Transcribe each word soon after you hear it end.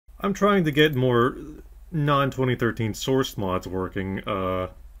I'm trying to get more non-2013 source mods working. I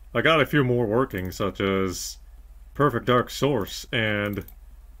got a few more working, such as Perfect Dark Source and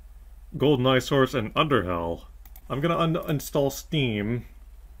Goldeneye Source and Underhell. I'm gonna uninstall Steam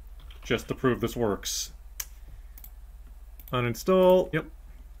just to prove this works. Uninstall. Yep.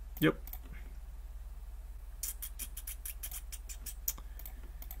 Yep.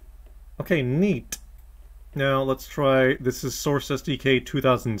 Okay, neat. Now let's try, this is Source SDK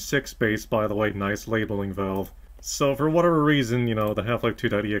 2006 base, by the way, nice labeling valve. So for whatever reason, you know, the Half-Life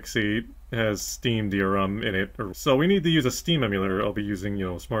 2.exe has Steam DRM in it. So we need to use a Steam emulator. I'll be using, you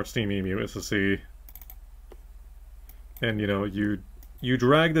know, Smart Steam EMU SSC. And, you know, you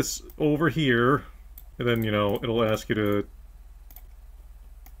drag this over here, and then, you know, it'll ask you to,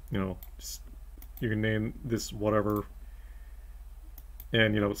 you know, just, you can name this whatever.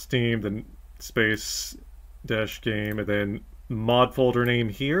 And, you know, Steam, then space, dash game, and then mod folder name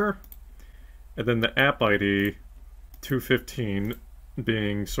here, and then the app ID 215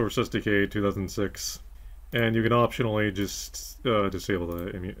 being Source SDK 2006. And you can optionally just disable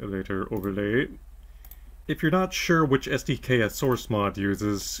the emulator overlay. If you're not sure which SDK a source mod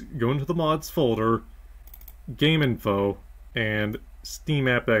uses, go into the mods folder, game info, and Steam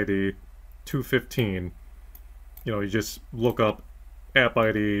app ID 215. You know, you just look up app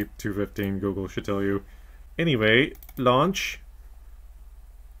ID 215, Google should tell you. Anyway, launch.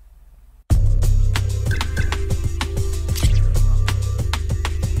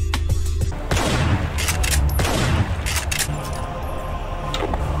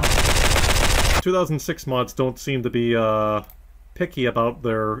 "2006 mods don't seem to be picky about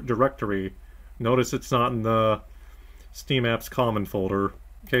their directory. Notice it's not in the Steam apps common folder."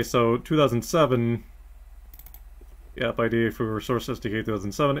 Okay, so 2007 app ID for Source SDK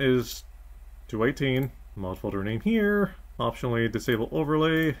 2007 is 218. Mod folder name here. Optionally disable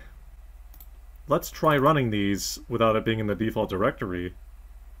overlay. Let's try running these without it being in the default directory.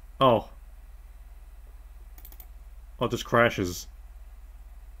 Oh. Oh, it just crashes.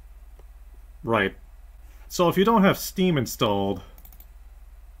 Right. So if you don't have Steam installed,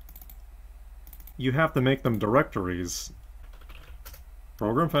 you have to make them directories.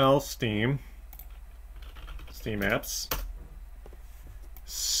 Program files, Steam. Steam apps.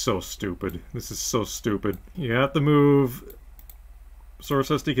 So stupid. This is so stupid. You have to move Source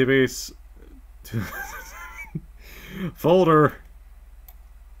SDK base to folder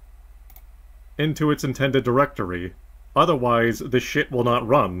into its intended directory. Otherwise, this shit will not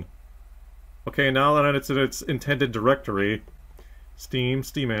run. Okay, now that it's in its intended directory, Steam,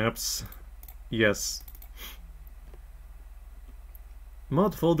 Steam apps, yes.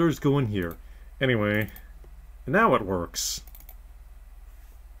 Mod folders go in here. Anyway, now it works.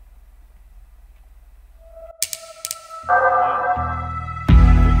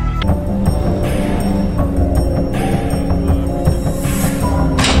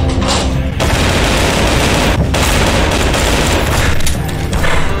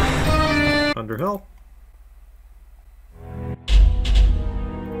 Underhell.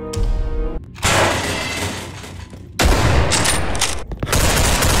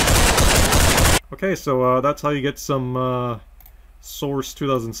 Okay, so that's how you get some Source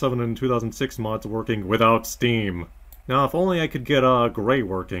 2007 and 2006 mods working without Steam. Now, if only I could get Gray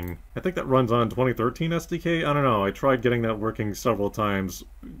working. I think that runs on 2013 SDK? I don't know, I tried getting that working several times,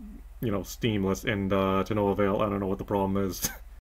 you know, Steamless, and to no avail. I don't know what the problem is.